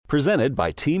Presented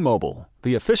by T-Mobile,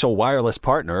 the official wireless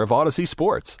partner of Odyssey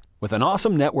Sports. With an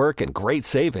awesome network and great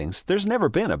savings, there's never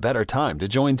been a better time to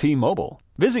join T-Mobile.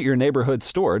 Visit your neighborhood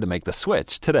store to make the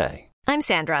switch today. I'm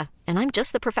Sandra, and I'm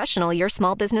just the professional your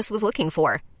small business was looking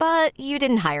for. But you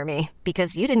didn't hire me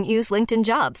because you didn't use LinkedIn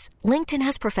Jobs. LinkedIn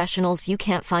has professionals you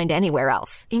can't find anywhere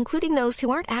else, including those who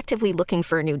aren't actively looking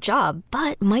for a new job,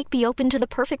 but might be open to the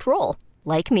perfect role,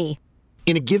 like me.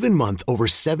 In a given month, over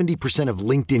 70% of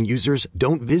LinkedIn users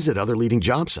don't visit other leading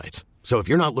job sites. So if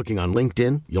you're not looking on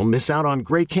LinkedIn, you'll miss out on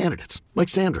great candidates like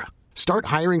Sandra. Start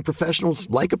hiring professionals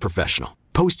like a professional.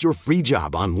 Post your free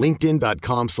job on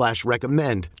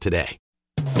linkedin.com/recommend today.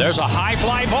 There's a high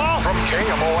fly ball from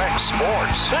KMOX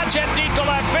Sports. That's hit deep to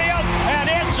left field, and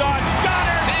it's on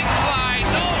Goddard. Big fly,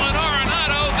 Nolan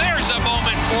Arenado. There's a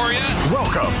moment for you.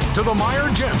 Welcome to the Meyer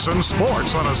Jensen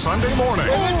Sports on a Sunday morning.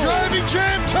 And the driving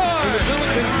jam time. And the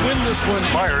Billikens win this one.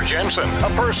 Meyer Jensen, a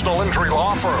personal injury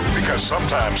law firm, because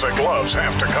sometimes the gloves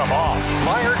have to come off.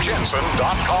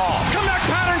 MeyerJensen.com. Comeback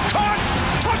pattern caught.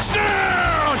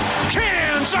 Touchdown,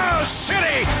 Kansas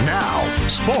City. Now,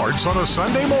 sports on a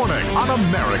Sunday morning on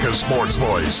America's Sports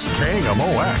Voice,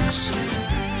 KMOX.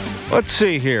 Let's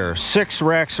see here. 6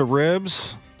 racks of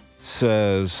ribs,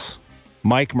 says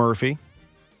Mike Murphy.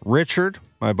 Richard,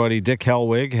 my buddy Dick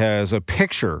Helwig, has a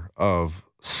picture of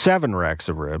 7 racks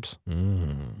of ribs.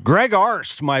 Greg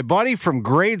Arst, my buddy from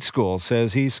grade school,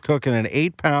 says he's cooking an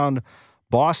 8-pound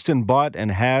Boston butt and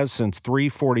has since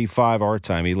 3:45 our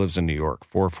time. He lives in New York,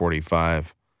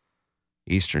 4:45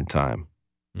 Eastern time.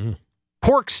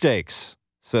 Pork steaks,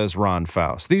 says Ron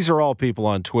Faust. These are all people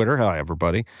on Twitter. Hi,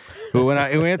 everybody, who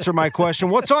answer my question,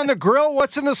 what's on the grill?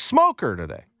 What's in the smoker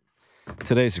today?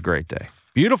 Today's a great day.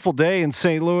 Beautiful day in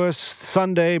St. Louis,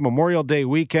 Sunday, Memorial Day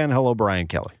weekend. Hello, Brian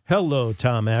Kelly. Hello,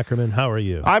 Tom Ackerman. How are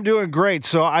you? I'm doing great.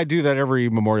 So I do that every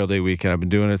Memorial Day weekend. I've been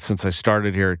doing it since I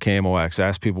started here at KMOX.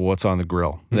 Ask people what's on the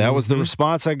grill. That was the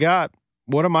response I got.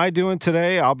 What am I doing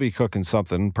today? I'll be cooking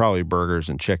something, probably burgers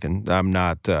and chicken. I'm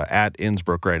not at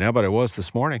Innsbruck right now, but I was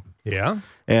this morning. Yeah?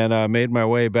 And made my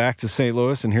way back to St.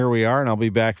 Louis, and here we are, and I'll be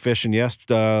back fishing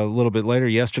a little bit later.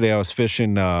 Yesterday I was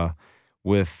fishing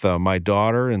with my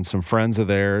daughter and some friends of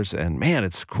theirs, and man,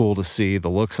 it's cool to see the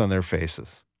looks on their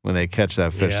faces when they catch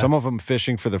that fish. Some of them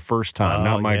fishing for the first time,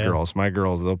 not my girls. My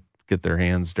girls, they'll get their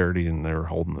hands dirty and they're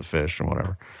holding the fish and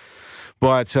whatever.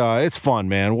 But it's fun,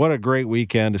 man. What a great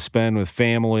weekend to spend with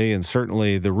family, and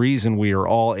certainly the reason we are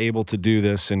all able to do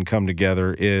this and come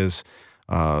together is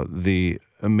the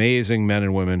amazing men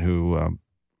and women who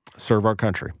serve our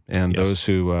country and those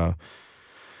who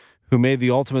made the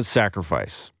ultimate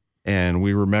sacrifice. And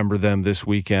we remember them this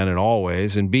weekend and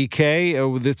always. And BK,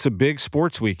 it's a big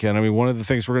sports weekend. I mean, one of the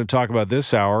things we're going to talk about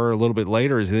this hour a little bit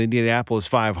later is the Indianapolis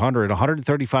 500.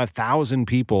 135,000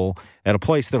 people at a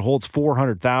place that holds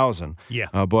 400,000. Yeah.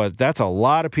 But that's a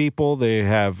lot of people. They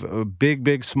have big,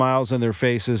 big smiles on their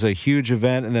faces, a huge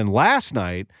event. And then last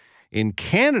night in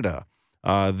Canada,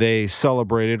 they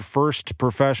celebrated first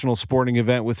professional sporting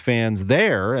event with fans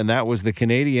there, and that was the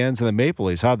Canadiens and the Maple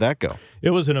Leafs. How'd that go?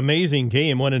 It was an amazing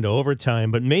game, went into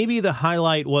overtime, but maybe the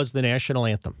highlight was the national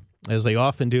anthem. As they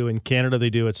often do in Canada,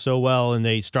 they do it so well, and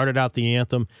they started out the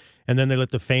anthem, and then they let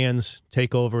the fans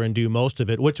take over and do most of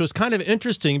it, which was kind of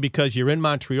interesting because you're in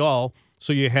Montreal,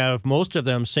 so you have most of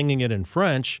them singing it in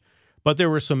French, but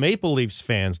there were some Maple Leafs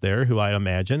fans there who I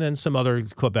imagine, and some other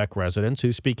Quebec residents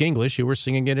who speak English who were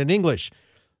singing it in English.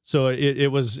 So it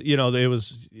was,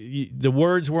 the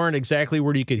words weren't exactly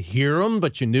where you could hear them,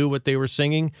 but you knew what they were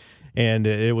singing, and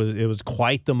it was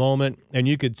quite the moment. And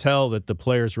you could tell that the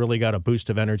players really got a boost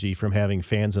of energy from having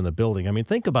fans in the building. I mean,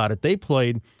 think about it. They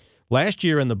played last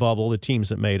year in the bubble, the teams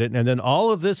that made it, and then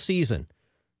all of this season,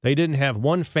 they didn't have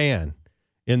one fan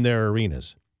in their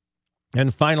arenas.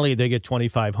 And finally, they get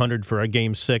 2,500 for a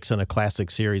Game 6 in a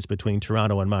classic series between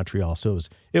Toronto and Montreal. So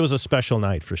it was a special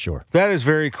night for sure. That is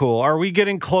very cool. Are we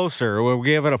getting closer? We're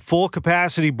giving a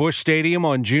full-capacity Busch Stadium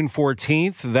on June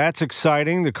 14th. That's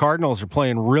exciting. The Cardinals are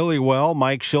playing really well.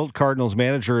 Mike Schilt, Cardinals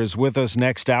manager, is with us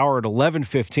next hour at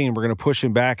 11:15. We're going to push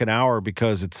him back an hour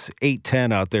because it's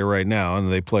 8:10 out there right now, and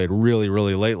they played really,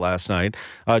 really late last night.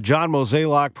 John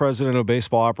Mozeliak, president of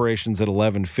baseball operations, at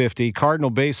 11:50. Cardinal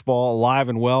baseball alive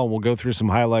and well, and we'll go through some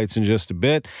highlights in just a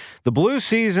bit. The blue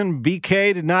season,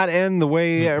 BK, did not end the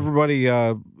way everybody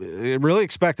really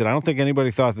expected. I don't think anybody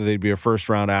thought that they'd be a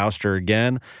first-round ouster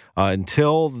again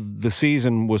until the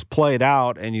season was played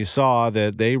out and you saw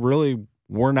that they really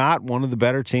were not one of the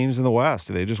better teams in the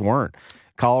West. They just weren't.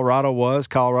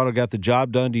 Colorado got the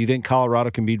job done. Do you think Colorado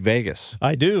can beat Vegas?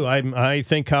 I do. I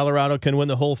think Colorado can win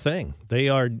the whole thing. They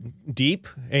are deep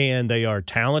and they are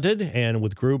talented, and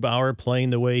with Grubauer playing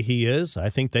the way he is, I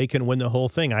think they can win the whole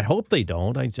thing. I hope they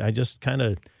don't. I just kind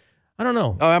of, I don't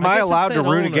know. Am I allowed to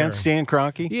root against Stan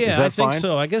Kroenke? Yeah, Is that I think fine?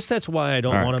 so. I guess that's why I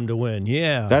don't want him to win.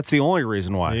 Yeah. That's the only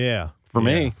reason why. Yeah. For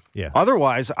me. Yeah.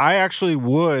 Otherwise, I actually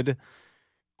would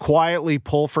quietly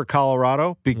pull for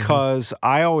Colorado because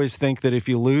I always think that if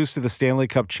you lose to the Stanley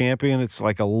Cup champion, it's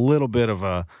like a little bit of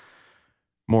a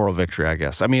moral victory, I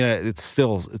guess. I mean, it's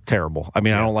still terrible. I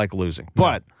mean, I don't like losing.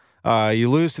 But you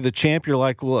lose to the champ, you're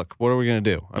like, look, what are we going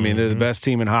to do? I mean, they're the best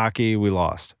team in hockey. We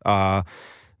lost.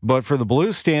 But for the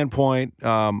Blues standpoint,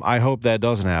 I hope that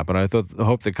doesn't happen. I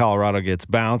hope that Colorado gets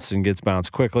bounced and gets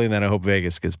bounced quickly, and then I hope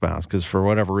Vegas gets bounced because for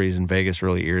whatever reason, Vegas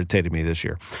really irritated me this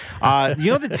year.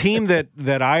 The team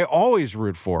that I always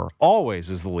root for, always,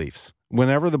 is the Leafs.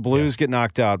 Whenever the Blues get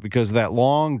knocked out because of that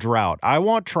long drought, I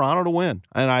want Toronto to win,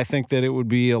 and I think that it would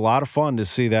be a lot of fun to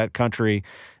see that country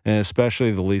and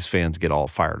especially the Leafs fans get all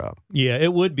fired up. Yeah,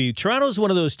 it would be. Toronto's one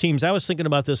of those teams. I was thinking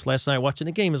about this last night watching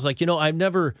the game. It's like, I've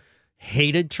never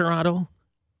hated Toronto,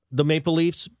 the Maple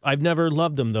Leafs. I've never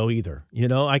loved them, though, either.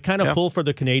 I kind of pull for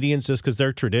the Canadians just because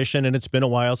they're tradition, and it's been a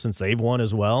while since they've won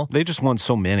as well. They just won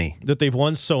so many. That they've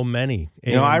won so many.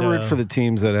 And, I root for the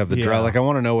teams that have the drought. Like, I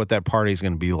want to know what that party's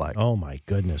going to be like. Oh, my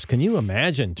goodness. Can you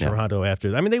imagine Toronto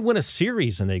after? I mean, they win a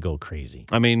series and they go crazy.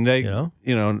 I mean, I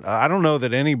don't know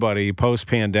that anybody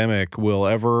post-pandemic will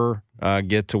ever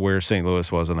get to where St.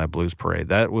 Louis was on that Blues parade.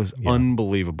 That was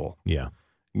unbelievable. Yeah.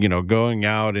 Going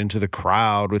out into the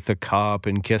crowd with the cup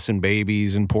and kissing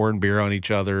babies and pouring beer on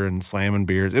each other and slamming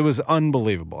beers. It was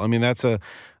unbelievable. I mean, that's a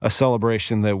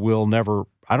celebration that we'll never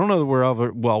 – I don't know that we're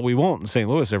ever – well, we won't in St.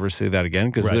 Louis ever see that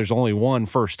again because there's only one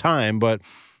first time, but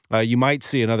you might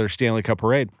see another Stanley Cup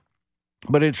parade.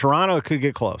 But in Toronto, it could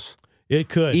get close. It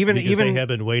could, even they have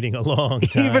been waiting a long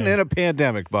time. Even in a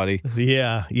pandemic, buddy.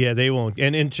 Yeah, they won't.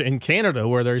 And in Canada,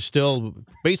 where they're still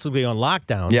basically on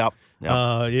lockdown. Yep.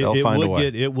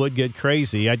 It would get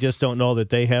crazy. I just don't know that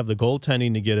they have the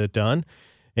goaltending to get it done.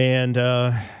 And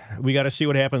we got to see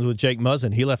what happens with Jake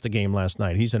Muzzin. He left the game last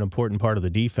night. He's an important part of the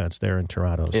defense there in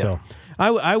Toronto. Yeah. So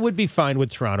I would be fine with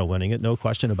Toronto winning it, no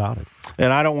question about it.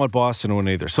 And I don't want Boston to win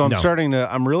either. So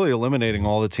I'm really eliminating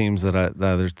all the teams that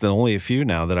there's only a few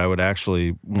now that I would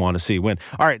actually want to see win.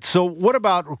 All right, so what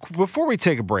about, before we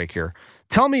take a break here,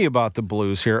 tell me about the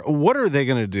Blues here. What are they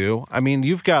going to do? I mean,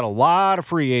 you've got a lot of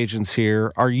free agents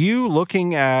here. Are you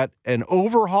looking at an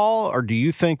overhaul, or do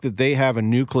you think that they have a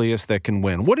nucleus that can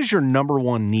win? What is your number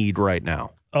one need right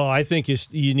now? Oh, I think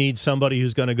you need somebody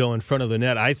who's going to go in front of the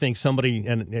net. I think somebody,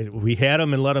 and we had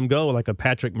him and let him go, like a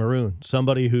Patrick Maroon,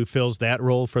 somebody who fills that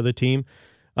role for the team.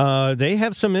 They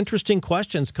have some interesting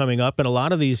questions coming up, and a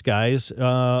lot of these guys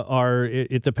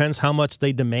it depends how much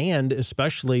they demand,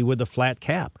 especially with the flat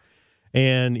cap.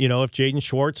 And, if Jaden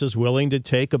Schwartz is willing to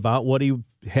take about what he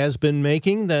has been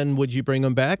making, then would you bring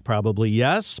him back? Probably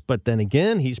yes. But then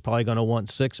again, he's probably going to want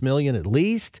 $6 million at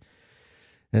least.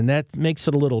 And that makes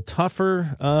it a little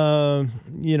tougher.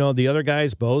 The other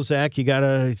guys, Bozak, you got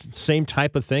a same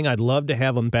type of thing. I'd love to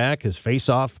have him back. His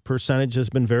face-off percentage has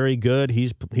been very good.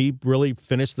 He really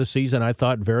finished the season, I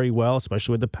thought, very well,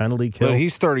 especially with the penalty kill. But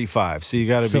he's 35, so you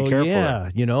got to be careful. Yeah,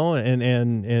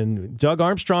 and Doug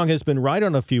Armstrong has been right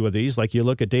on a few of these. Like you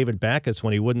look at David Backes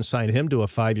when he wouldn't sign him to a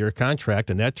 5-year contract,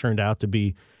 and that turned out to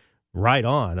be right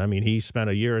on. I mean, he spent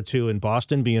a year or two in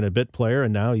Boston being a bit player,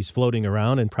 and now he's floating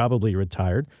around and probably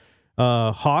retired.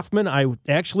 Hoffman, I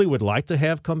actually would like to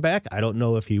have come back. I don't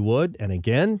know if he would. And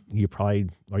again, are you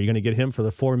going to get him for the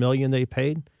 $4 million they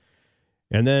paid?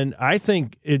 And then I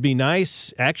think it'd be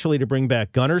nice actually to bring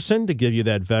back Gunnarsson to give you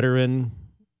that veteran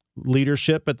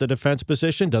leadership at the defense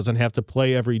position. Doesn't have to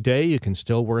play every day. You can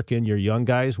still work in your young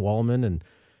guys, Wallman and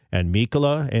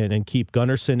Mikkola, and keep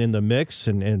Gunnarsson in the mix,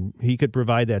 and he could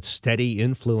provide that steady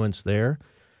influence there.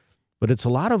 But it's a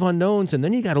lot of unknowns, and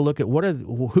then you got to look at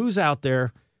who's out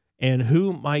there and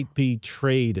who might be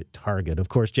trade target. Of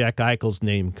course, Jack Eichel's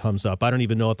name comes up. I don't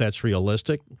even know if that's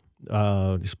realistic,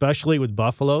 especially with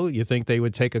Buffalo. You think they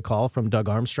would take a call from Doug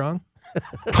Armstrong?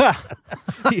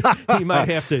 he might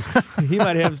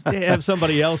have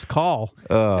somebody else call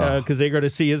because they're going to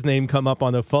see his name come up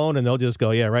on the phone and they'll just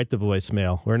go, yeah, write the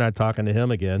voicemail. We're not talking to him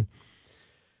again.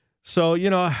 So,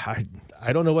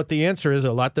 I don't know what the answer is.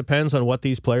 A lot depends on what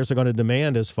these players are going to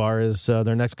demand as far as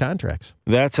their next contracts.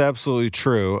 That's absolutely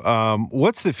true.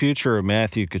 What's the future of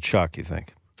Matthew Tkachuk, you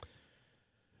think?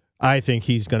 I think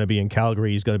he's going to be in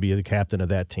Calgary. He's going to be the captain of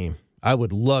that team. I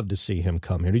would love to see him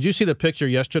come here. Did you see the picture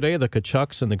yesterday of the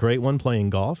Kachucks and the Great One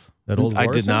playing golf at Old Warson?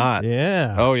 I did not.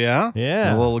 Yeah. Oh yeah.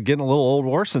 Yeah. Getting a little Old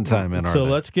Warson time in. So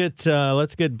let's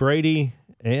get Brady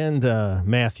and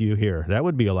Matthew here. That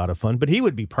would be a lot of fun. But he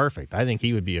would be perfect. I think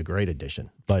he would be a great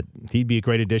addition. But he'd be a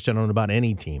great addition on about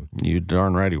any team. You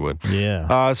darn right he would.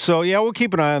 Yeah. We'll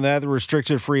keep an eye on that. The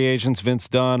restricted free agents: Vince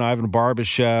Dunn, Ivan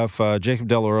Barbashev, Jacob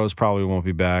Delarose probably won't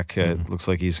be back. It looks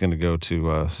like he's going to go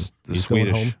to the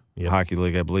Swedish Hockey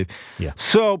League, I believe. Yeah.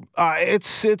 So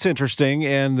it's interesting,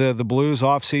 and the Blues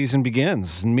off season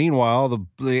begins. And meanwhile, the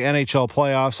NHL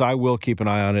playoffs. I will keep an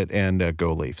eye on it and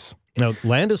go Leafs. Now,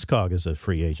 Landeskog is a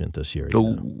free agent this year.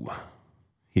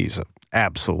 He's an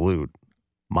absolute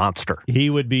monster. He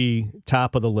would be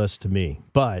top of the list to me,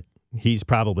 but he's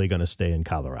probably going to stay in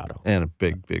Colorado. And a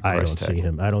big price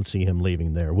tag. I don't see him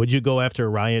leaving there. Would you go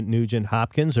after Ryan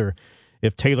Nugent-Hopkins, or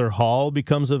if Taylor Hall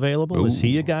becomes available, is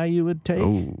he a guy you would take?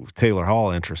 Oh, Taylor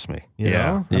Hall interests me. You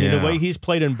know? I mean, the way he's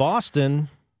played in Boston,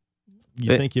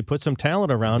 you think you put some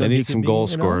talent around him. They need some goal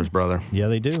scorers, brother. Yeah,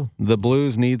 they do. The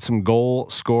Blues need some goal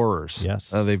scorers. Yes.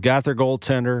 They've got their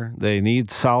goaltender. They need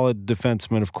solid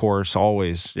defensemen, of course.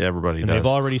 Always, everybody does. They've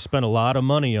already spent a lot of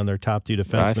money on their top two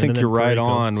defensemen. I think you're right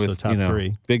on with top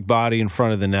three. Big body in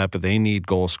front of the net, but they need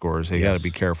goal scorers. They got to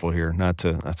be careful here not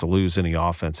to lose any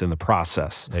offense in the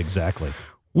process. Exactly.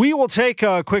 We will take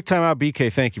a quick time out. BK,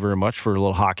 thank you very much for a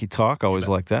little hockey talk. Always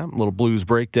like that. A little Blues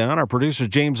breakdown. Our producer,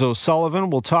 James O'Sullivan,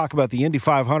 will talk about the Indy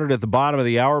 500 at the bottom of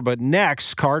the hour. But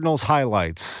next, Cardinals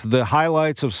highlights. The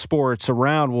highlights of sports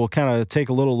around. We'll kind of take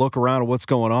a little look around at what's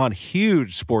going on.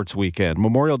 Huge sports weekend.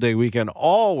 Memorial Day weekend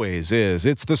always is.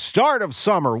 It's the start of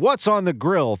summer. What's on the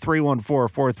grill?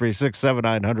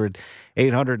 314-436-7900,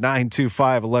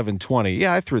 800-925-1120.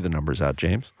 Yeah, I threw the numbers out,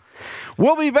 James.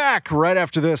 We'll be back right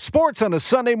after this. Sports on a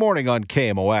Sunday morning on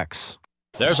KMOX.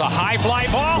 There's a high fly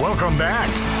ball. Welcome back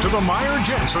to the Meyer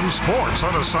Jensen Sports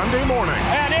on a Sunday morning.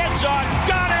 And it's a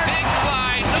gunner. Big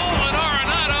fly, Nolan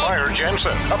Arenado. Meyer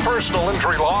Jensen, a personal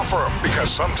injury law firm,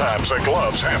 because sometimes the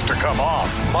gloves have to come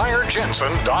off.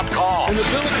 MeyerJensen.com. And the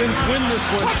Billikens win this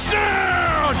one.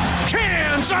 Touchdown,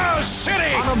 Kansas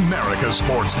City. On America's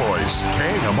Sports Voice,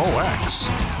 KMOX.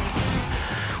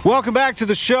 Welcome back to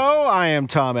the show. I am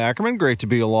Tom Ackerman. Great to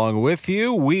be along with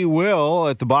you. We will,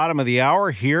 at the bottom of the hour,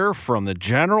 hear from the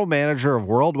general manager of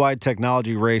Worldwide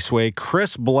Technology Raceway,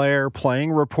 Chris Blair,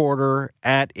 playing reporter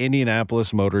at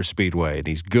Indianapolis Motor Speedway. And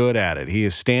he's good at it. He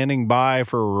is standing by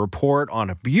for a report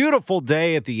on a beautiful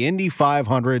day at the Indy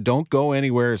 500. Don't go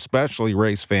anywhere, especially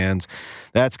race fans.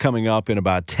 That's coming up in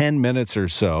about 10 minutes or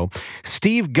so.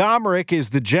 Steve Gomerick is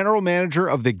the general manager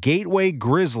of the Gateway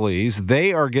Grizzlies.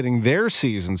 They are getting their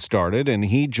season started, and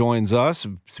he joins us,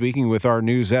 speaking with our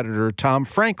news editor, Tom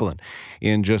Franklin,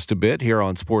 in just a bit here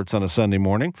on Sports on a Sunday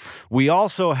morning. We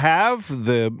also have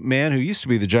the man who used to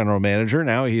be the general manager.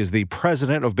 Now he is the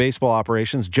president of baseball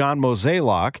operations, John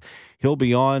Mozeliak. He'll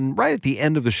be on right at the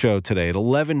end of the show today at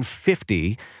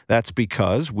 11:50. That's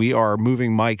because we are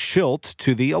moving Mike Schilt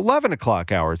to the 11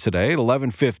 o'clock hour today. At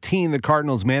 11:15, the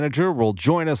Cardinals manager will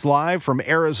join us live from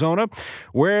Arizona,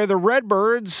 where the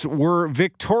Redbirds were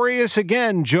victorious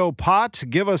again. Joe Pott,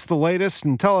 give us the latest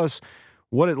and tell us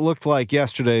what it looked like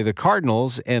yesterday. The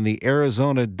Cardinals and the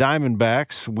Arizona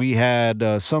Diamondbacks. We had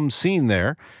some scene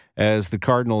there as the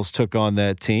Cardinals took on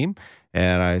that team.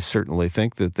 And I certainly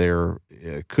think that there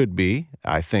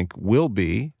will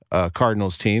be a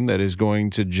Cardinals team that is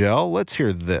going to gel. Let's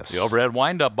hear this. The overhead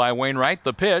windup by Wainwright,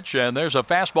 the pitch, and there's a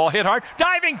fastball hit hard.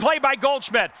 Diving play by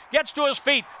Goldschmidt. Gets to his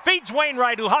feet, feeds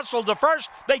Wainwright, who hustled to first.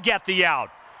 They get the out.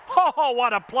 Oh,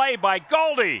 what a play by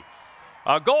Goldie.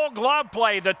 A Gold Glove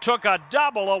play that took a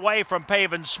double away from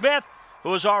Pavin Smith,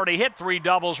 who has already hit 3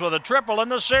 doubles with a triple in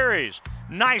the series.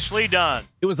 Nicely done.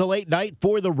 It was a late night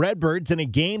for the Redbirds in a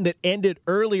game that ended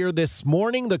earlier this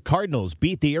morning. The Cardinals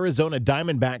beat the Arizona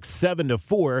Diamondbacks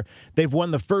 7-4. They've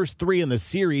won the first 3 in the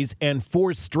series and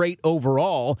 4 straight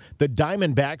overall. The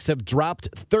Diamondbacks have dropped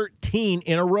 13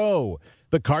 in a row.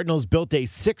 The Cardinals built a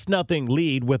 6-0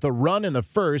 lead with a run in the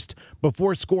first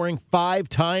before scoring 5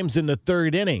 times in the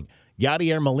third inning.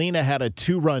 Yadier Molina had a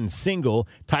 2-run single.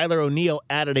 Tyler O'Neill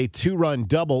added a 2-run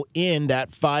double in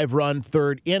that 5-run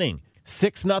third inning.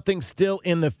 6-0 still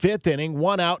in the 5th inning.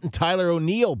 1 out and Tyler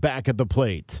O'Neill back at the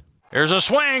plate. Here's a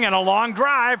swing and a long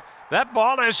drive. That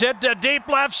ball is hit to deep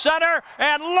left center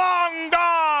and long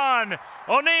gone.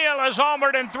 O'Neill has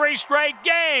homered in 3 straight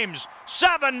games.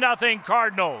 7-0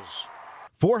 Cardinals.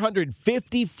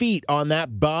 450 feet on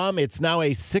that bomb. It's now a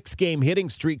 6-game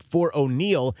hitting streak for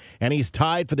O'Neill, and he's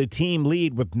tied for the team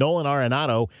lead with Nolan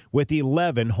Arenado with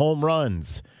 11 home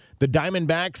runs. The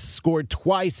Diamondbacks scored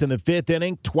twice in the 5th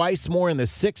inning, twice more in the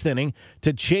 6th inning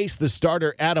to chase the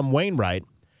starter Adam Wainwright.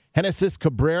 Genesis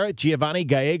Cabrera, Giovanni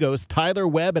Gallegos, Tyler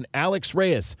Webb, and Alex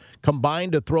Reyes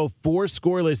combined to throw 4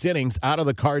 scoreless innings out of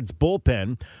the Cards'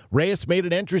 bullpen. Reyes made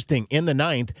it interesting in the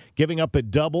 9th, giving up a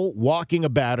double, walking a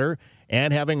batter,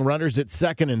 and having runners at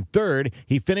 2nd and 3rd.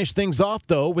 He finished things off,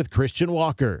 though, with Christian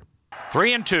Walker.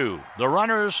 3-2. The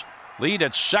runners lead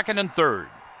at 2nd and 3rd.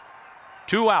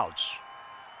 2 outs.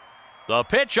 The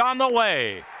pitch on the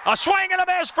way. A swing and a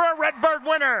miss for a Redbird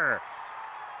winner.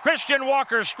 Christian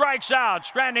Walker strikes out,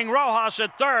 stranding Rojas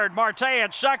at 3rd, Marte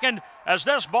at 2nd, as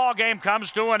this ball game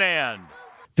comes to an end.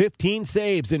 15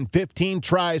 saves and 15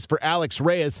 tries for Alex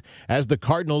Reyes as the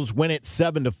Cardinals win it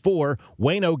 7-4.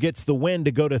 Waino gets the win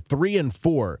to go to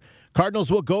 3-4. Cardinals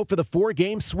will go for the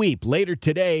 4-game sweep later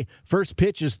today. First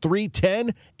pitch is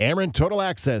 3:10. Aaron Total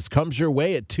Access comes your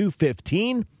way at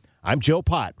 2:15. I'm Joe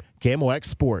Pott, KMOX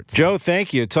Sports. Joe,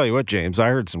 thank you. Tell you what, James, I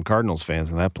heard some Cardinals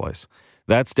fans in that place.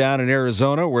 That's down in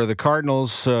Arizona, where the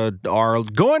Cardinals are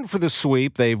going for the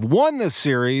sweep. They've won the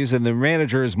series, and the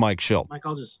manager is Mike Shildt. Mike,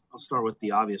 I'll start with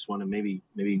the obvious one, and maybe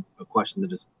a question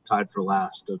that is tied for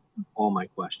last of all my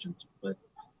questions. But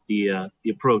the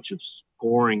approach of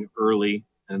scoring early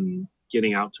and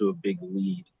getting out to a big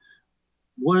lead,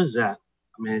 what is that?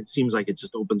 I mean, it seems like it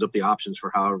just opens up the options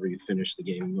for however you finish the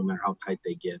game, no matter how tight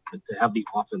they get. But to have the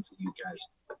offense that you guys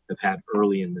have had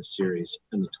early in this series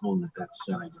and the tone that's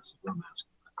set, I guess is what I'm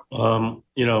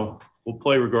asking. We'll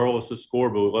play regardless of score,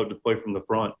 but we love to play from the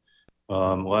front. A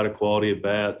lot of quality at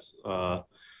bats.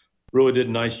 Really did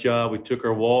a nice job. We took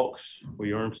our walks.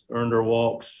 We earned our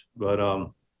walks,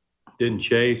 but didn't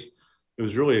chase. It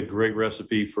was really a great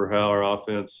recipe for how our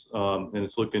offense, and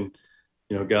it's looking –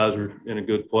 guys are in a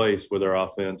good place with our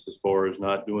offense as far as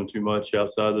not doing too much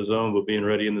outside the zone, but being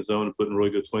ready in the zone and putting really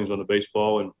good swings on the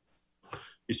baseball. And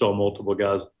you saw multiple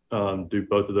guys do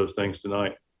both of those things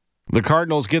tonight. The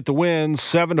Cardinals get the win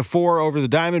 7-4 over the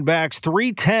Diamondbacks.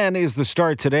 3:10 is the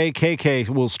start today. KK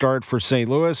will start for St.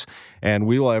 Louis, and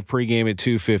we will have pregame at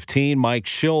 2:15. Mike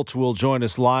Shildt will join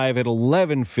us live at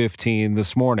 11:15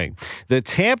 this morning. The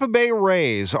Tampa Bay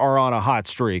Rays are on a hot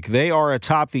streak. They are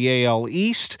atop the AL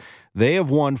East. They have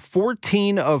won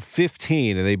 14 of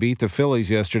 15, and they beat the Phillies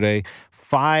yesterday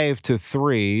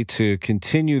 5-3 to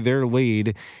continue their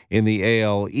lead in the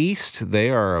AL East. They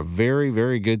are a very,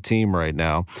 very good team right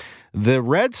now. The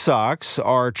Red Sox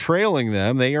are trailing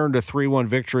them. They earned a 3-1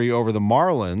 victory over the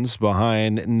Marlins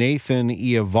behind Nathan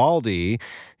Eovaldi.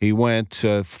 He went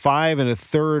 5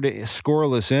 1/3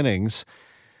 scoreless innings.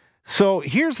 So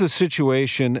here's the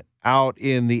situation out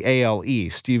in the AL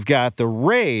East. You've got the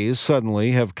Rays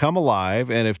suddenly have come alive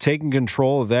and have taken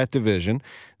control of that division.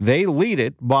 They lead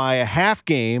it by a half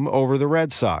game over the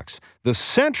Red Sox. The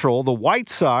Central, the White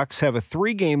Sox have a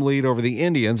 3-game lead over the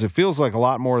Indians. It feels like a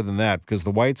lot more than that because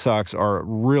the White Sox are a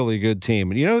really good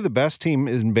team. And you know who the best team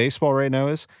in baseball right now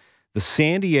is? The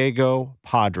San Diego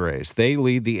Padres. They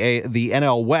lead the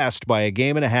NL West by a 1.5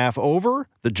 games over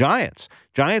the Giants.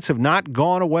 Giants have not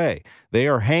gone away. They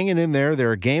are hanging in there.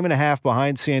 They're a 1.5 games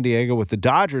behind San Diego with the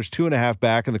Dodgers 2.5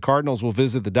 back, and the Cardinals will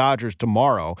visit the Dodgers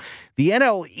tomorrow. The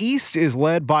NL East is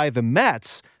led by the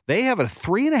Mets. They have a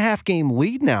 3.5 game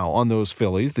lead now on those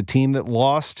Phillies, the team that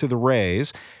lost to the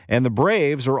Rays. And the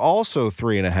Braves are also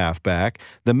 3.5 back.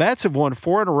 The Mets have won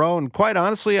 4 in a row, and quite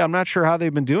honestly, I'm not sure how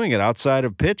they've been doing it outside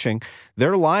of pitching.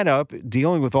 Their lineup,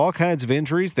 dealing with all kinds of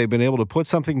injuries, they've been able to put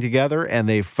something together, and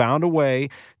they've found a way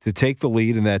to take the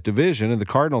lead in that division. And the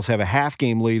Cardinals have a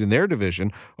half-game lead in their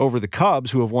division over the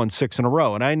Cubs, who have won 6 in a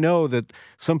row. And I know that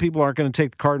some people aren't going to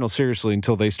take the Cardinals seriously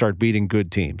until they start beating good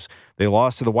teams. They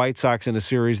lost to the White Sox in a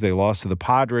series. They lost to the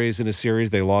Padres in a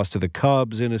series. They lost to the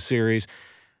Cubs in a series.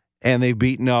 And they've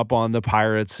beaten up on the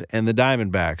Pirates and the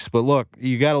Diamondbacks. But look,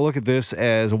 you got to look at this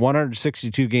as a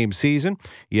 162-game season.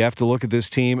 You have to look at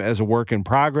this team as a work in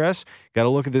progress. Got to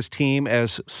look at this team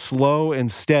as slow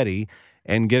and steady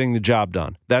and getting the job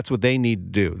done. That's what they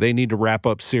need to do. They need to wrap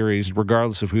up series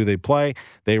regardless of who they play.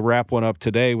 They wrap one up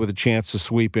today with a chance to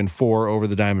sweep in 4 over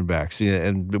the Diamondbacks.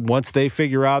 And once they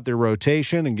figure out their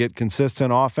rotation and get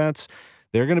consistent offense,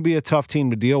 they're going to be a tough team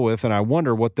to deal with, and I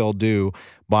wonder what they'll do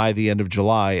by the end of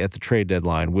July at the trade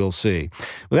deadline. We'll see.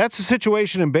 Well, that's the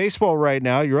situation in baseball right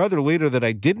now. Your other leader that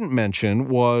I didn't mention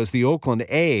was the Oakland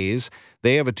A's.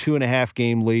 They have a 2.5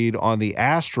 game lead on the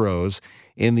Astros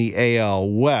in the AL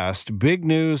West. Big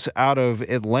news out of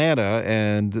Atlanta,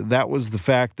 and that was the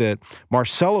fact that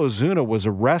Marcell Ozuna was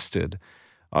arrested.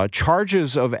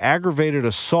 Charges of aggravated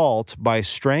assault by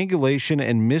strangulation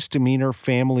and misdemeanor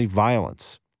family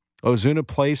violence. Ozuna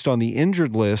placed on the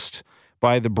injured list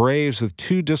by the Braves with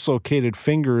 2 dislocated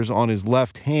fingers on his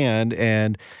left hand,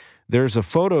 and there's a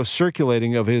photo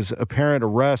circulating of his apparent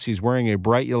arrest. He's wearing a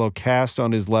bright yellow cast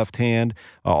on his left hand.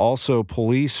 Also,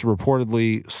 police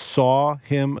reportedly saw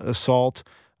him assault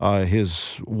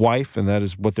his wife, and that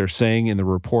is what they're saying in the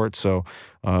report. So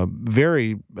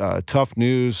very tough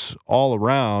news all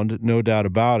around, no doubt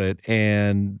about it.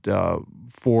 And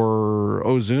for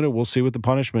Ozuna, we'll see what the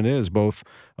punishment is, both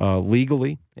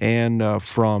legally and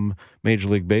from Major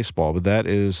League Baseball. But that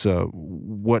is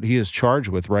what he is charged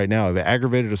with right now: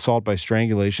 aggravated assault by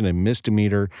strangulation and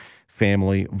misdemeanor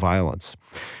family violence.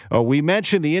 We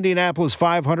mentioned the Indianapolis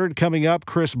 500 coming up.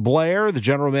 Chris Blair, the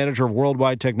general manager of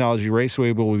Worldwide Technology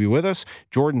Raceway, will be with us.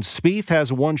 Jordan Spieth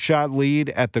has a one-shot lead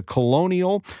at the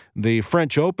Colonial. The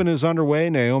French Open is underway.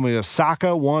 Naomi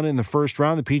Osaka won in the first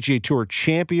round. The PGA Tour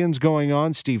Champions going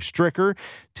on. Steve Stricker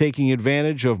taking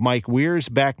advantage of Mike Weir's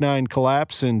back nine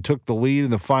collapse and took the lead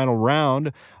in the final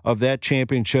round of that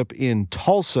championship in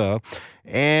Tulsa.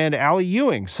 And Allie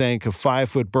Ewing sank a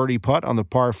 5-foot birdie putt on the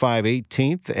par 5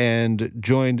 18th and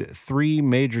joined 3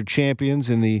 major champions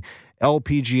in the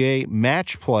LPGA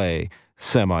match play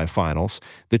semifinals.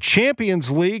 The Champions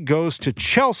League goes to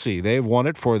Chelsea. They've won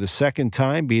it for the second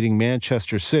time, beating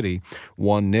Manchester City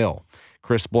 1-0.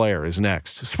 Chris Blair is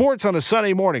next. Sports on a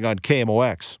Sunday morning on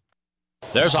KMOX.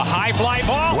 There's a high fly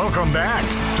ball. Welcome back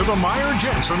to the Meyer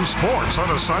Jensen Sports on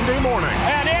a Sunday morning.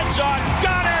 And it's a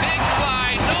gunner. Big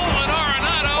fly, Nolan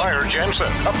Arenado. Meyer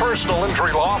Jensen, a personal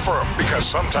injury law firm, because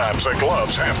sometimes the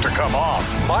gloves have to come off.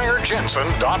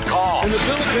 MeyerJensen.com. And the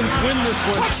Billikens win this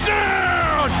one.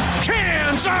 Touchdown!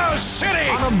 Kansas City!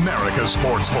 On America's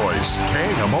Sports Voice,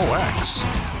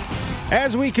 KMOX.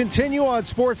 As we continue on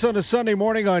Sports on a Sunday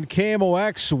morning on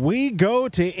KMOX, we go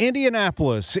to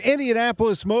Indianapolis.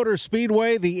 Indianapolis Motor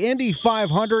Speedway. The Indy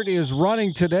 500 is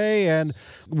running today, and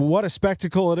what a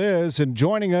spectacle it is. And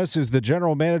joining us is the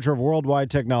general manager of Worldwide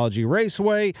Technology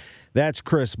Raceway. That's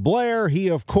Chris Blair. He,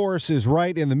 of course, is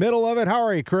right in the middle of it. How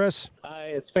are you, Chris?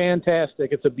 It's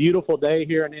fantastic. It's a beautiful day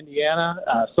here in Indiana.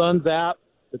 Sun's out.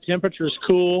 The temperature's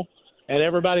cool. And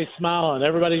everybody's smiling.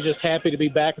 Everybody's just happy to be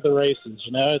back at the races.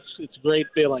 You know, it's a great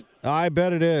feeling. I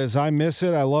bet it is. I miss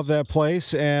it. I love that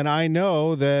place, and I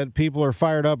know that people are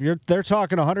fired up. They're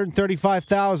talking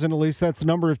 135,000. At least that's the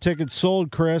number of tickets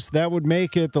sold, Chris. That would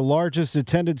make it the largest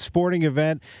attended sporting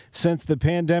event since the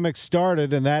pandemic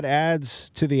started, and that adds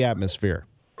to the atmosphere.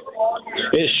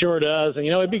 It sure does. And,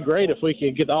 you know, it'd be great if we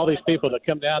could get all these people to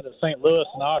come down to St. Louis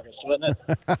in August, wouldn't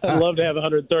it? I'd love to have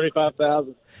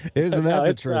 135,000. Isn't that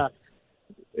the truth?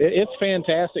 It's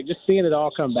fantastic just seeing it all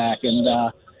come back.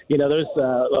 And, you know, there's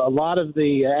a lot of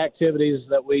the activities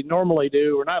that we normally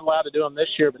do. We're not allowed to do them this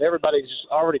year, but everybody's just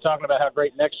already talking about how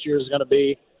great next year is going to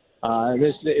be.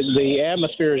 The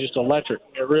atmosphere is just electric.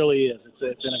 It really is.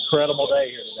 It's an incredible day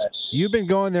here today. You've been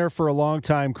going there for a long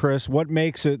time, Chris. What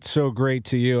makes it so great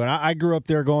to you? And I grew up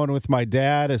there going with my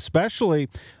dad, especially.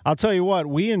 I'll tell you what,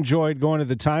 we enjoyed going to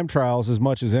the time trials as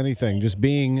much as anything, just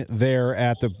being there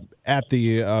at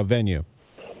the venue.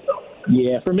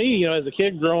 Yeah, for me, you know, as a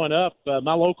kid growing up,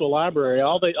 my local library,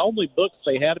 all the only books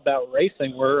they had about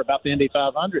racing were about the Indy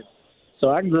 500. So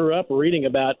I grew up reading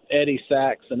about Eddie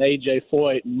Sachs and A.J.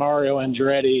 Foyt and Mario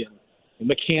Andretti and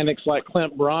mechanics like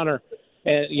Clint Bronner.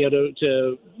 And, you know,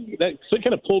 that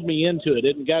kind of pulled me into it.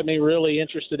 It got me really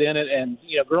interested in it. And,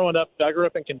 you know, growing up, I grew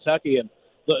up in Kentucky, and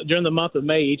during the month of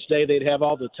May, each day they'd have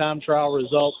all the time trial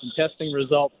results and testing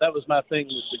results. That was my thing,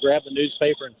 was to grab the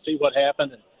newspaper and see what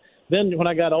happened. And then when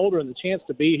I got older and the chance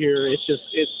to be here,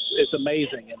 it's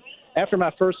amazing. And after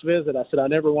my first visit, I said I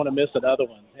never want to miss another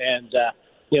one. And,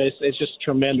 you know, it's just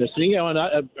tremendous. And, you know, and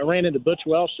I ran into Butch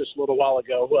Welch just a little while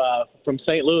ago from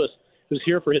St. Louis, who's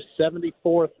here for his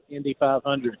 74th Indy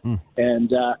 500.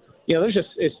 And, you know,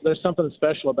 there's something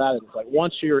special about it. It's like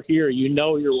once you're here, you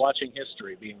know you're watching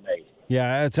history being made.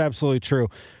 Yeah, that's absolutely true.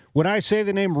 When I say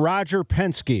the name Roger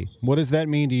Penske, what does that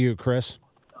mean to you, Chris?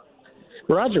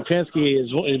 Roger Penske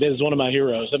is one of my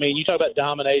heroes. I mean, you talk about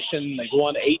domination. They've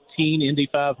won 18 Indy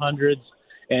 500s,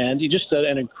 and he's just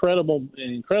an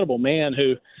incredible man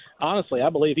who, honestly, I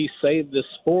believe he saved this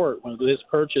sport with his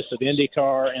purchase of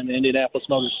IndyCar and the Indianapolis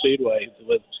Motor Speedway.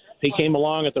 He came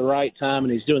along at the right time,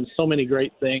 and he's doing so many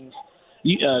great things.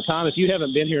 Tom, if you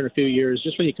haven't been here in a few years,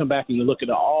 just when you come back and you look at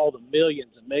all the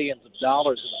millions and millions of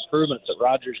dollars of improvements that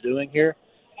Roger's doing here,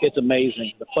 it's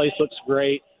amazing. The place looks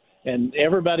great. And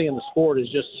everybody in the sport is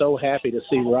just so happy to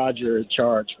see Roger in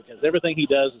charge, because everything he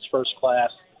does is first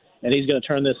class, and he's going to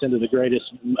turn this into the greatest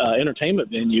entertainment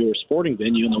venue or sporting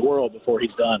venue in the world before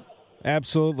he's done.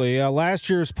 Absolutely. Last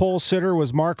year's pole sitter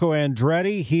was Marco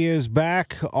Andretti. He is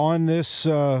back on this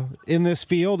in this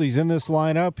field. He's in this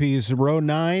lineup. He's row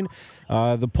 9.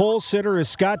 The pole sitter is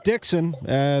Scott Dixon,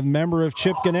 a member of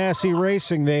Chip Ganassi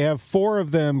Racing. They have 4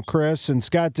 of them, Chris, and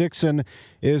Scott Dixon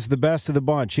is the best of the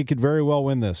bunch. He could very well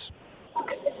win this.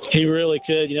 He really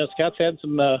could. Scott's had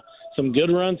some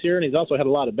good runs here, and he's also had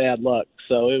a lot of bad luck.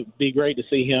 So it would be great to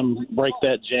see him break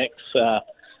that jinx.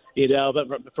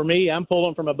 But for me, I'm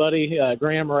pulling from my buddy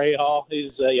Graham Rahal.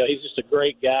 He's just a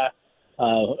great guy.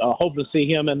 I hope to see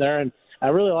him in there, and I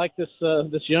really like this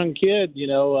young kid.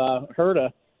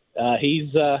 Herta.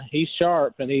 He's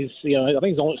sharp, and he's I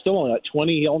think he's still only like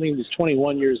 20. He's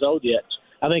 21 years old yet.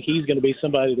 I think he's going to be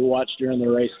somebody to watch during the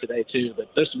race today too. But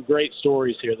there's some great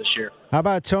stories here this year. How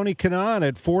about Tony Kanaan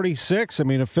at 46? I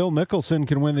mean, if Phil Mickelson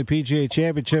can win the PGA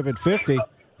Championship at 50.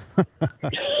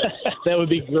 That would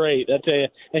be great, I tell you.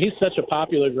 And he's such a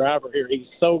popular driver here. He's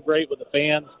so great with the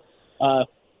fans.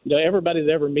 Everybody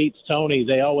that ever meets Tony,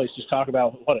 they always just talk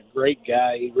about what a great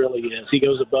guy he really is. He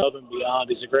goes above and beyond.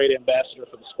 He's a great ambassador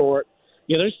for the sport.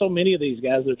 There's so many of these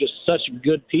guys that are just such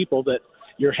good people that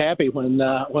you're happy when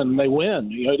they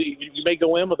win. You may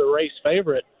go in with a race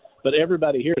favorite, but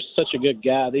everybody here is such a good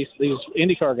guy. These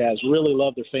IndyCar guys really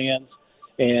love their fans,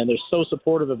 and they're so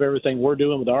supportive of everything we're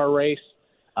doing with our race.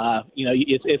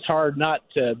 It's hard not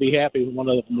to be happy when one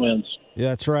of them wins. Yeah,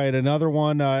 that's right. Another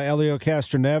one, Elio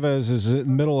Castroneves is in the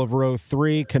middle of row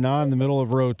 3, Kanaan in the middle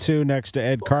of row 2 next to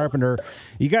Ed Carpenter.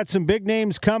 You got some big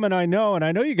names coming, I know, and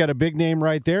I know you got a big name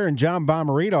right there, and John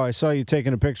Bomarito. I saw you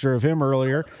taking a picture of him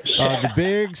earlier. The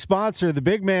big sponsor, the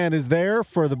big man is there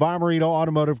for the Bomarito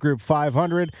Automotive Group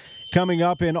 500 coming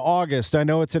up in August. I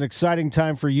know it's an exciting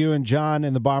time for you and John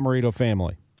and the Bomarito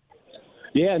family.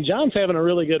 Yeah, and John's having a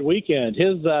really good weekend.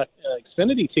 His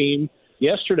Xfinity team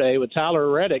yesterday with Tyler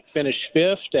Reddick finished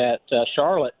 5th at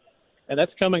Charlotte, and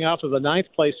that's coming off of a 9th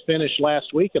place finish last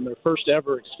week in their first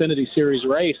ever Xfinity Series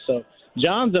race. So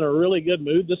John's in a really good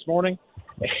mood this morning,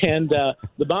 and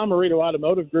the Bomarito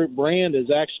Automotive Group brand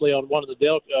is actually on one of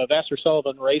the Vassar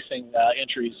Sullivan Racing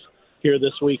entries here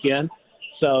this weekend.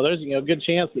 So there's a good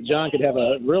chance that John could have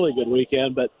a really good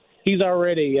weekend, but he's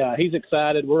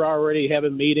excited. We're already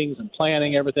having meetings and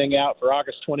planning everything out for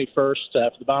August 21st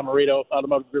for the Bomarito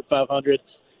Automotive Group 500.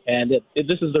 And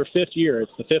this is their 5th year.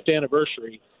 It's the 5th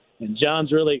anniversary. And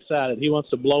John's really excited. He wants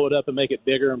to blow it up and make it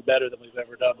bigger and better than we've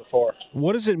ever done before.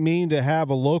 What does it mean to have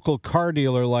a local car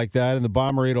dealer like that, and the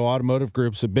Bomarito Automotive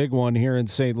Group's a big one here in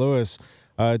St. Louis,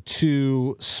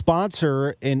 to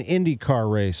sponsor an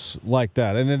IndyCar race like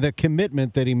that? And then the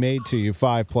commitment that he made to you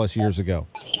 5+ years ago.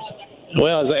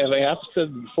 Well, as I've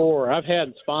said before, I've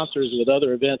had sponsors with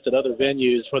other events at other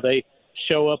venues where they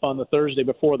show up on the Thursday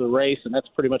before the race, and that's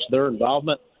pretty much their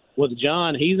involvement. With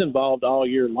John, he's involved all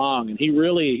year long, and he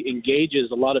really engages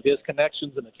a lot of his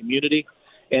connections in the community.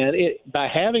 And by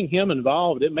having him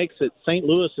involved, it makes it St.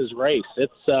 Louis's race.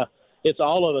 It's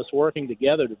all of us working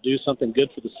together to do something good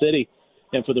for the city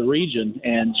and for the region.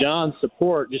 And John's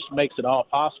support just makes it all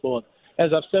possible.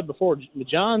 As I've said before,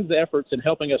 John's efforts in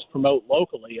helping us promote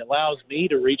locally allows me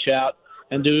to reach out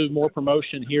and do more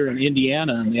promotion here in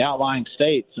Indiana and the outlying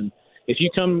states. And if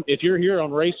you're here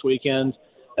on race weekends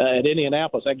at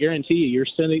Indianapolis, I guarantee you're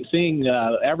seeing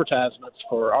advertisements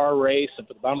for our race and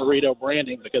for the Bomarito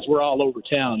branding, because we're all over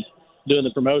town doing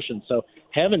the promotion. So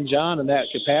having John in that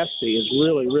capacity is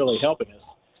really, really helping us.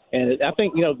 And I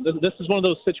think, this is one of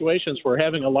those situations where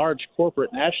having a large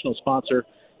corporate national sponsor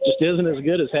just isn't as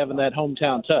good as having that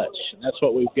hometown touch. And that's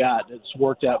what we've got. It's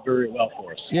worked out very well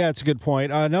for us. Yeah, it's a good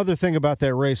point. Another thing about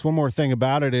that race, one more thing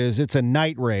about it is it's a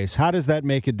night race. How does that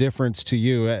make a difference to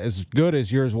you, as good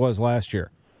as yours was last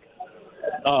year?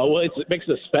 Well, it makes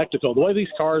it a spectacle. The way these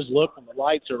cars look when the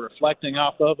lights are reflecting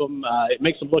off of them, it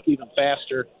makes them look even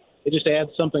faster. It just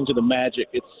adds something to the magic.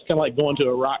 It's kind of like going to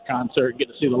a rock concert and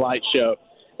getting to see the light show.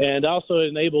 And also it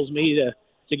enables me to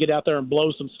get out there and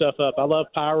blow some stuff up. I love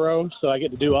pyro, so I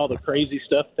get to do all the crazy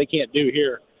stuff they can't do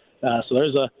here. So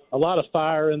there's a lot of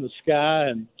fire in the sky,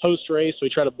 and post-race we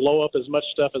try to blow up as much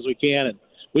stuff as we can. And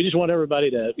we just want everybody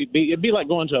to it'd be like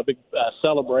going to a big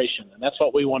celebration. And that's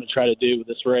what we want to try to do with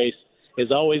this race,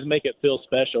 is always make it feel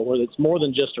special, where it's more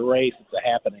than just a race, it's a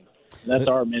happening. And that's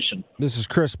our mission. This is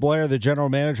Chris Blair, the general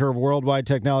manager of Worldwide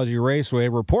Technology Raceway,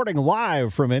 reporting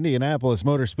live from Indianapolis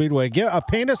Motor Speedway.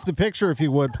 Paint us the picture, if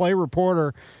you would. Play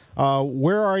reporter.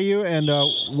 Where are you, and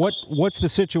what's the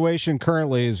situation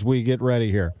currently as we get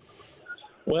ready here?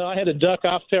 Well, I had to duck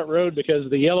off pit road because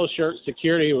the yellow shirt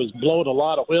security was blowing a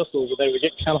lot of whistles, and they would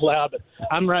get kind of loud. But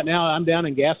I'm down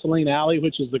in Gasoline Alley,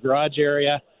 which is the garage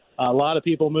area. A lot of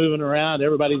people moving around.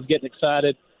 Everybody's getting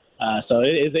excited. So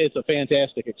it's a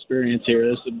fantastic experience here.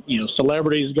 There's,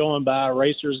 celebrities going by,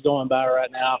 racers going by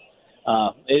right now.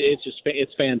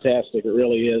 It's fantastic. It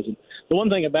really is. And the one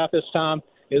thing about this time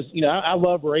is, I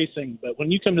love racing, but when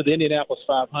you come to the Indianapolis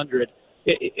 500,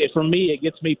 for me, it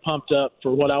gets me pumped up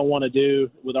for what I want to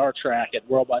do with our track at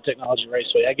Worldwide Technology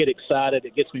Raceway. I get excited.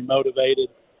 It gets me motivated.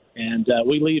 And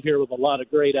we leave here with a lot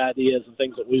of great ideas and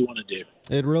things that we want to do.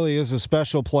 It really is a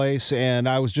special place, and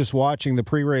I was just watching the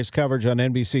pre-race coverage on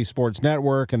NBC Sports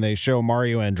Network, and they show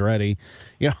Mario Andretti.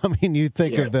 You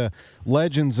think of the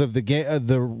legends of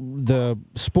the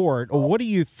sport. What do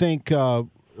you think?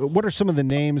 What are some of the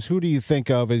names? Who do you think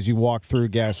of as you walk through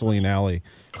Gasoline Alley,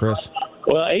 Chris?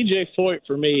 Well, A.J. Foyt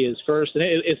for me is first, and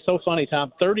it's so funny,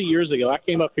 Tom. 30 years ago, I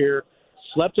came up here,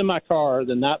 slept in my car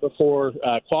the night before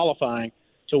qualifying,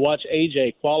 to watch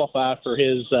AJ qualify for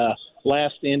his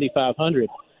last Indy 500.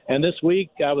 And this week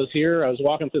I was here, I was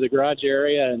walking through the garage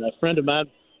area, and a friend of mine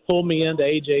pulled me into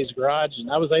AJ's garage, and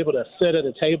I was able to sit at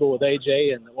a table with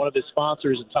AJ and one of his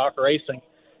sponsors and talk racing.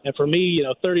 And for me,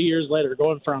 30 years later,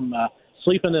 going from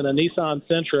sleeping in a Nissan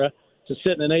Sentra to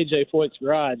sitting in AJ Foyt's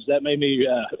garage, that made me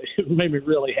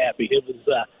really happy. It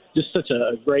was just such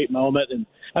a great moment. And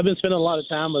I've been spending a lot of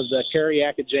time with Kerry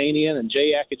Akajanian and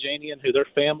Jay Akajanian, who their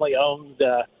family owned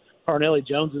Carnelli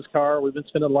Jones's car. We've been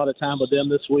spending a lot of time with them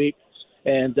this week.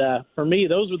 And for me,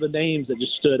 those were the names that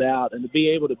just stood out. And to be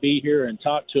able to be here and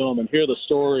talk to them and hear the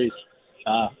stories,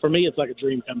 for me, it's like a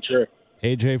dream come true.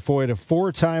 A.J. Foyt, a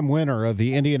four-time winner of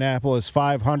the Indianapolis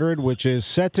 500, which is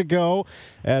set to go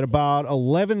at about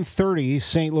 11:30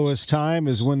 St. Louis time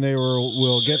is when they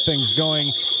will get things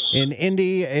going in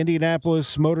Indy.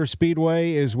 Indianapolis Motor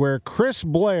Speedway is where Chris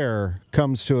Blair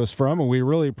comes to us from, and we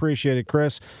really appreciate it,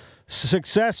 Chris.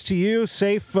 Success to you,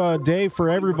 safe day for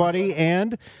everybody,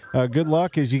 and good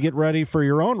luck as you get ready for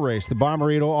your own race, the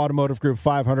Bomarito Automotive Group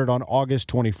 500 on August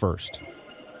 21st.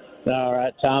 All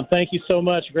right, Tom. Thank you so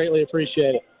much. Greatly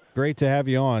appreciate it. Great to have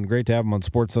you on. Great to have him on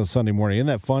Sports on Sunday morning. Isn't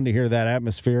that fun to hear that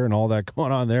atmosphere and all that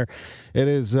going on there? It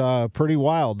is pretty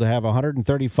wild to have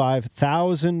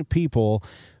 135,000 people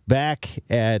back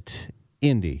at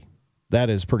Indy.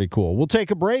 That is pretty cool. We'll take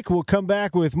a break. We'll come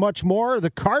back with much more. The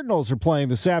Cardinals are playing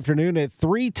this afternoon at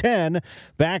 3:10.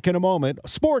 Back in a moment.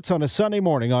 Sports on a Sunday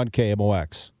morning on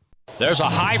KMOX. There's a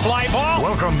high fly ball.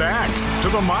 Welcome back to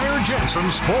the Meyer Jensen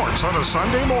Sports on a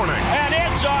Sunday morning. And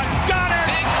it's a gunner.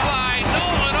 Big fly,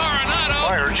 Nolan Arenado.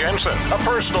 Meyer Jensen, a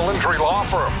personal injury law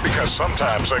firm, because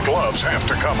sometimes the gloves have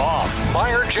to come off.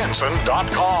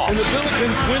 MeyerJensen.com. And the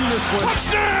Billikens win this one.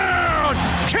 Touchdown!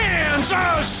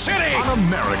 Kansas City! On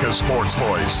America's Sports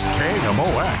Voice,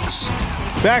 KMOX.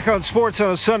 Back on Sports on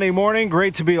a Sunday morning.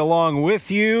 Great to be along with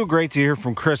you. Great to hear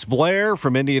from Chris Blair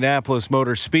from Indianapolis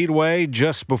Motor Speedway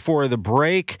just before the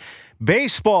break.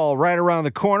 Baseball right around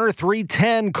the corner.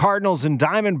 3:10 Cardinals and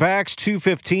Diamondbacks,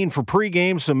 2:15 for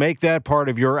pregame. So make that part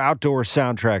of your outdoor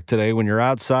soundtrack today when you're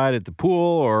outside at the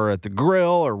pool or at the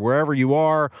grill or wherever you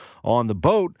are on the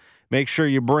boat. Make sure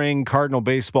you bring Cardinal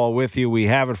baseball with you. We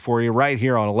have it for you right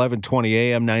here on 1120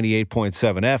 AM,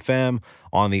 98.7 FM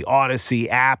on the Odyssey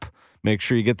app. Make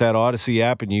sure you get that Odyssey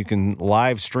app, and you can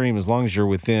live stream as long as you're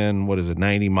within,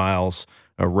 90 miles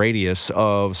a radius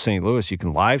of St. Louis. You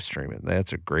can live stream it.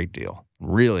 That's a great deal.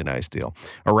 Really nice deal.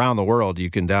 Around the world, you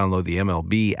can download the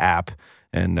MLB app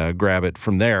and grab it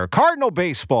from there. Cardinal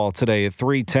baseball today at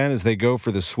 3:10 as they go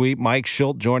for the sweep. Mike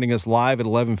Schilt joining us live at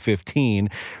 11:15.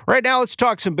 Right now, let's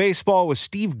talk some baseball with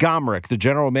Steve Gomrich, the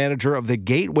general manager of the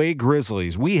Gateway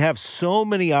Grizzlies. We have so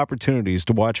many opportunities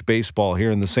to watch baseball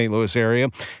here in the St. Louis area,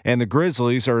 and the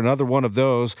Grizzlies are another one of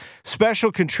those.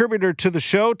 Special contributor to the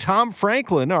show, Tom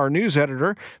Franklin, our news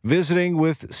editor, visiting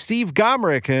with Steve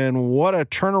Gomrich, and what a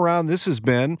turnaround this has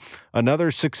been.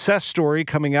 Another success story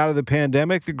coming out of the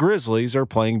pandemic. The Grizzlies are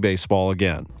playing baseball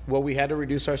again. Well, we had to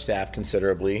reduce our staff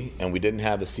considerably, and we didn't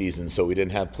have a season, so we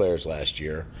didn't have players last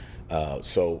year.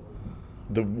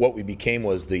 What we became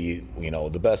was the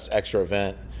best extra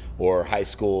event or high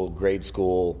school, grade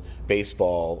school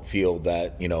baseball field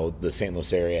that the St.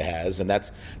 Louis area has, and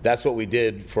that's what we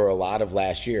did for a lot of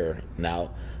last year.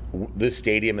 Now, this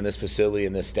stadium and this facility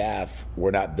and this staff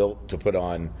were not built to put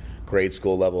on grade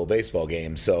school level baseball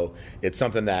games. So it's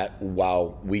something that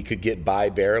while we could get by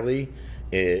barely,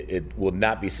 it will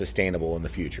not be sustainable in the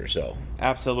future. So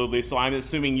absolutely. So I'm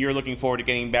assuming you're looking forward to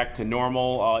getting back to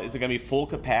normal. Is it going to be full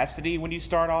capacity when you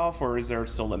start off, or is there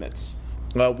still limits?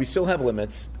 We still have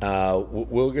limits.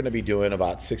 We're going to be doing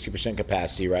about 60%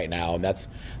 capacity right now, and that's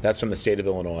from the state of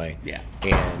Illinois. Yeah.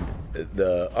 And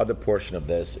the other portion of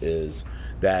this is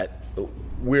that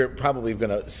we're probably going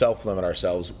to self-limit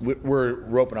ourselves. We're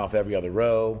roping off every other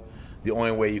row. the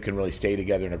only way you can really stay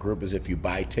together in a group is if you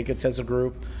buy tickets as a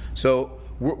group. So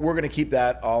we're going to keep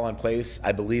that all in place.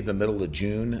 I believe the middle of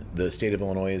June, the state of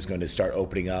Illinois is going to start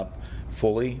opening up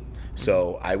fully.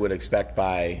 So I would expect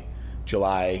by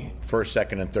July 1st,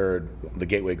 2nd, and 3rd, the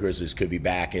Gateway Grizzlies could be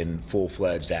back in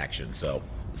full-fledged action. So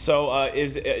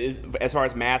is as far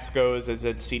as mask goes, is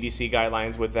it CDC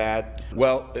guidelines with that?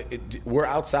 Well, we're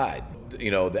outside.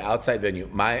 The outside venue.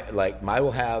 I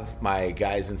will have my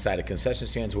guys inside of concession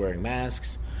stands wearing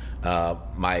masks.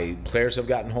 My players have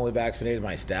gotten wholly vaccinated.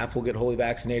 My staff will get wholly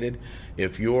vaccinated.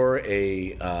 If you're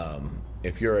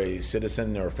a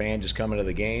citizen or a fan just coming to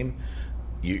the game,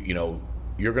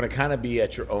 you're going to kind of be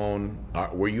at your own.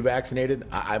 Were you vaccinated?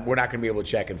 We're not going to be able to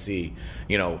check and see,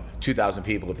 2,000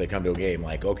 people if they come to a game.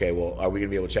 Like, okay, well, are we going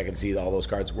to be able to check and see all those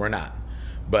cards? We're not.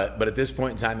 But at this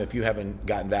point in time, if you haven't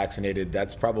gotten vaccinated,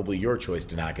 that's probably your choice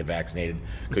to not get vaccinated,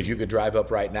 because you could drive up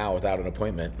right now without an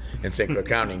appointment in St. Clair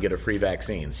County and get a free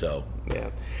vaccine. So yeah,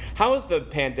 how has the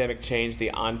pandemic changed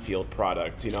the on-field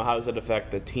product? How does it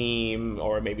affect the team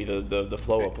or maybe the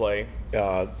flow of play?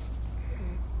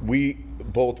 We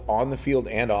both on the field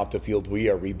and off the field, we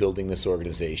are rebuilding this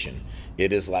organization.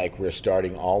 It is like we're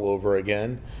starting all over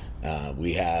again.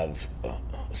 We have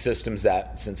systems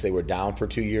that, since they were down for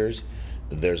 2 years,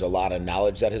 there's a lot of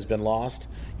knowledge that has been lost.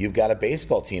 You've got a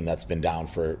baseball team that's been down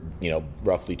for,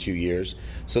 roughly 2 years.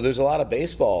 So there's a lot of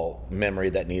baseball memory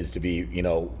that needs to be,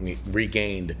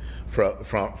 regained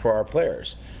for our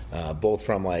players, both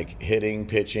from like hitting,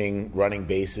 pitching, running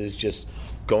bases, just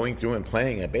going through and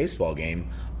playing a baseball game.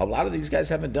 A lot of these guys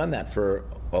haven't done that for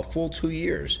a full 2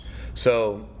 years.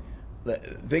 So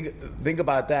think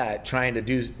about that, trying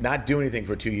to not do anything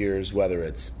for 2 years, whether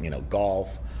it's,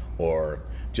 golf or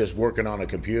just working on a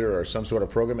computer or some sort of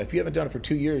program. If you haven't done it for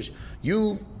 2 years,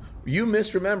 you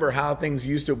misremember how things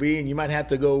used to be, and you might have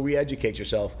to go re-educate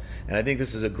yourself. And I think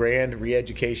this is a grand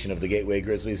re-education of the Gateway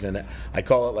Grizzlies, and I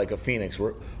call it like a phoenix.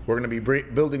 We're going to be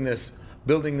building this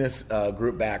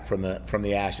group back from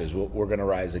the ashes. We're going to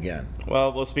rise again.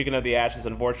 Well, speaking of the ashes,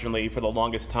 unfortunately, for the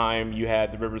longest time, you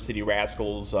had the River City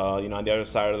Rascals, on the other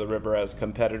side of the river as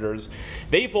competitors.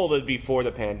 They folded before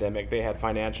the pandemic. They had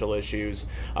financial issues.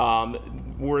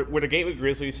 Were the Gateway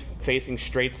Grizzlies facing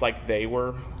straits like they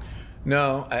were?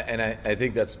 No, and I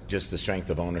think that's just the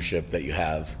strength of ownership that you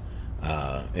have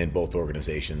in both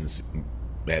organizations.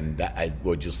 And that, I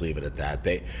would just leave it at that.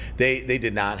 They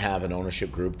did not have an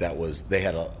ownership group that was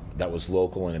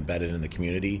local and embedded in the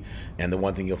community. And the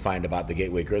one thing you'll find about the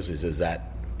Gateway Grizzlies is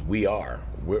that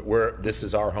this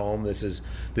is our home. This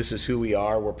is who we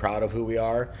are. We're proud of who we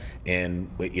are,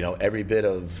 and every bit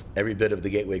of the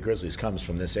Gateway Grizzlies comes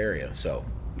from this area. So.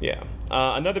 Yeah.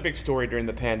 Another big story during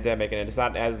the pandemic, and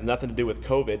has nothing to do with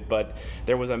COVID, but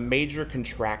there was a major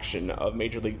contraction of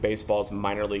Major League Baseball's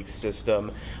minor league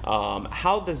system.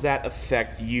 How does that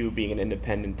affect you being an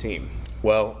independent team?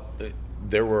 Well,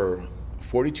 there were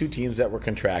 42 teams that were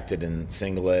contracted in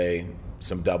single A,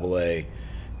 some double A.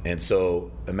 And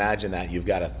so imagine that you've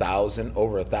got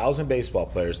over 1,000 baseball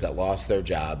players that lost their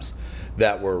jobs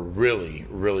that were really,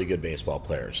 really good baseball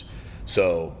players.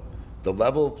 So the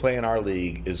level of play in our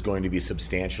league is going to be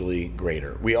substantially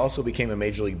greater. We also became a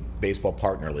Major League Baseball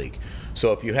partner league.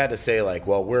 So if you had to say, like,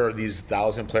 well, where are these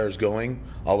 1,000 players going?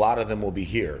 A lot of them will be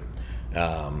here.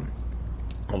 A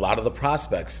lot of the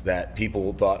prospects that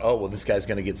people thought, oh, well, this guy's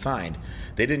going to get signed,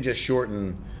 they didn't just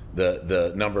shorten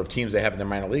the number of teams they have in their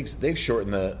minor leagues. They've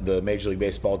shortened the Major League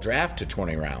Baseball draft to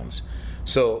 20 rounds.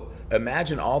 So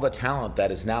imagine all the talent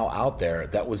that is now out there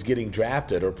that was getting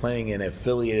drafted or playing in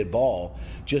affiliated ball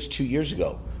just 2 years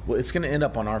ago. Well, it's going to end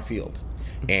up on our field.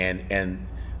 And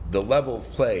the level of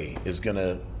play is going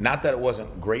to, not that it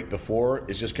wasn't great before,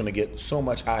 it's just going to get so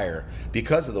much higher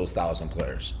because of those 1,000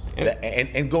 players.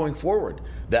 And going forward,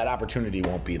 that opportunity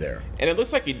won't be there. And it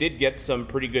looks like you did get some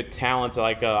pretty good talent.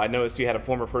 Like I noticed you had a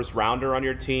former first rounder on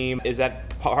your team. Is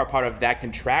that part of that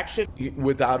contraction?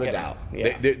 Without a doubt.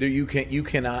 Yeah. You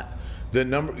cannot.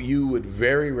 You would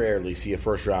very rarely see a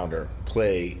first rounder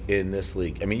play in this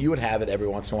league. I mean, you would have it every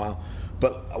once in a while,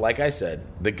 but like I said,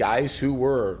 the guys who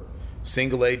were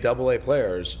single A, double A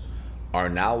players are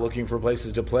now looking for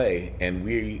places to play, and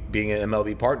we, being an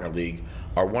MLB partner league,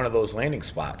 are one of those landing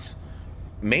spots,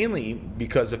 mainly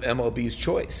because of MLB's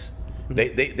choice.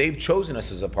 They've chosen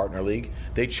us as a partner league.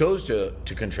 They chose to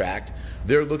contract.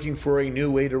 They're looking for a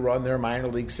new way to run their minor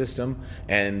league system,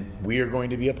 and we are going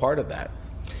to be a part of that.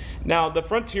 Now, the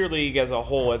Frontier League as a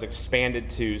whole has expanded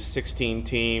to 16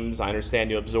 teams. I understand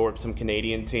you absorbed some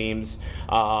Canadian teams.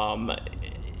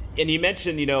 And you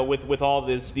mentioned, with all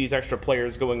these extra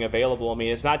players going available, I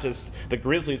mean, it's not just the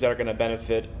Grizzlies that are going to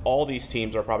benefit. All these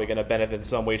teams are probably going to benefit in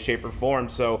some way, shape, or form.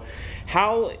 So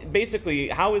how is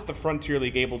the Frontier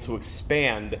League able to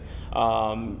expand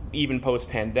even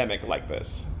post-pandemic like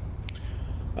this?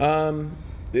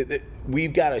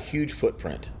 We've got a huge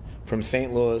footprint from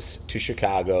St. Louis to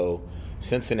Chicago,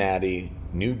 Cincinnati,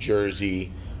 New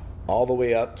Jersey, all the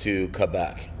way up to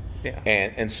Quebec. Yeah.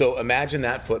 And so imagine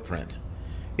that footprint.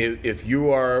 If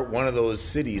you are one of those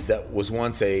cities that was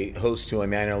once a host to a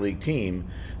minor league team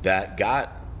that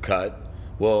got cut,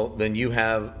 well, then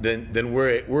then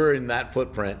we're in that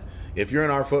footprint. If you're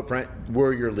in our footprint,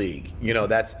 we're your league.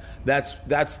 That's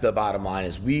the bottom line.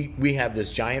 Is we have this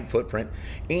giant footprint,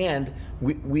 and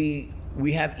we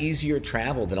have easier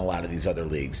travel than a lot of these other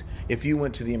leagues. If you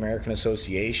went to the American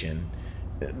Association,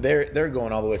 they're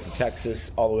going all the way from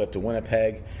Texas all the way up to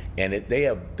Winnipeg, and they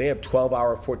have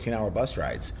 12-hour, 14-hour bus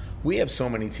rides. We have so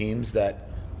many teams that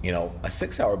a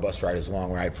 6-hour bus ride is a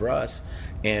long ride for us.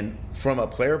 And from a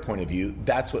player point of view,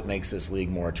 that's what makes this league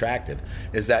more attractive,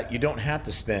 is that you don't have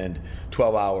to spend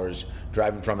 12 hours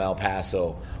driving from El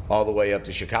Paso all the way up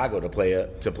to Chicago to play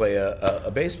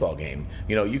a baseball game.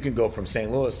 You can go from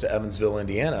St. Louis to Evansville,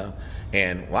 Indiana,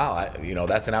 and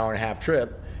that's an hour and a half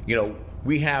trip.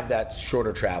 We have that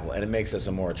shorter travel, and it makes us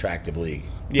a more attractive league.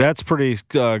 Yeah. That's pretty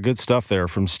good stuff there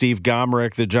from Steve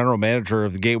Gomerick, the general manager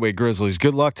of the Gateway Grizzlies.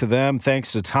 Good luck to them.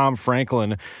 Thanks to Tom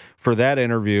Franklin for that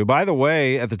interview. By the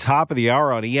way, at the top of the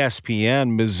hour on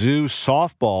ESPN, Mizzou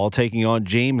softball taking on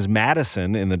James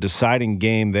Madison in the deciding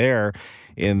game there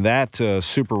in that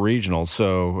super regional.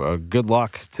 So good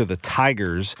luck to the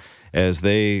Tigers as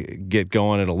they get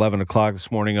going at 11 o'clock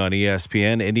this morning on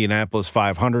ESPN. Indianapolis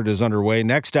 500 is underway.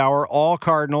 Next hour, all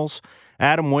Cardinals.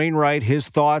 Adam Wainwright, his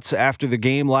thoughts after the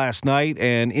game last night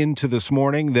and into this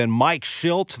morning. Then Mike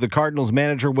Schilt, the Cardinals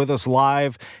manager, with us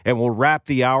live. And we'll wrap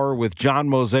the hour with John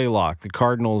Mozeliak, the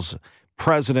Cardinals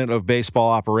president of baseball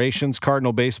operations.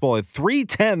 Cardinal baseball at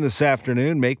 3:10 this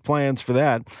afternoon. Make plans for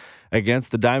that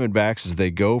against the Diamondbacks as they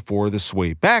go for the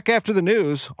sweep. Back after the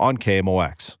news on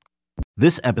KMOX.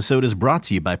 This episode is brought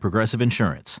to you by Progressive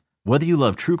Insurance. Whether you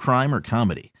love true crime or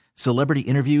comedy, celebrity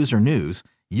interviews or news,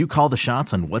 you call the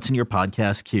shots on what's in your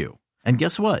podcast queue. And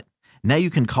guess what? Now you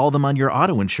can call them on your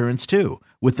auto insurance too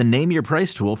with the Name Your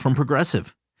Price tool from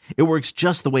Progressive. It works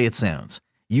just the way it sounds.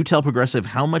 You tell Progressive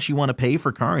how much you want to pay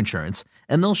for car insurance,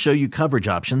 and they'll show you coverage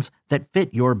options that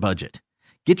fit your budget.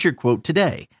 Get your quote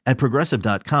today at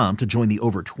Progressive.com to join the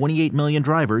over 28 million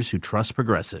drivers who trust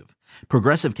Progressive.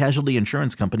 Progressive Casualty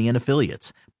Insurance Company and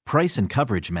Affiliates. Price and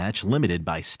coverage match limited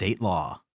by state law.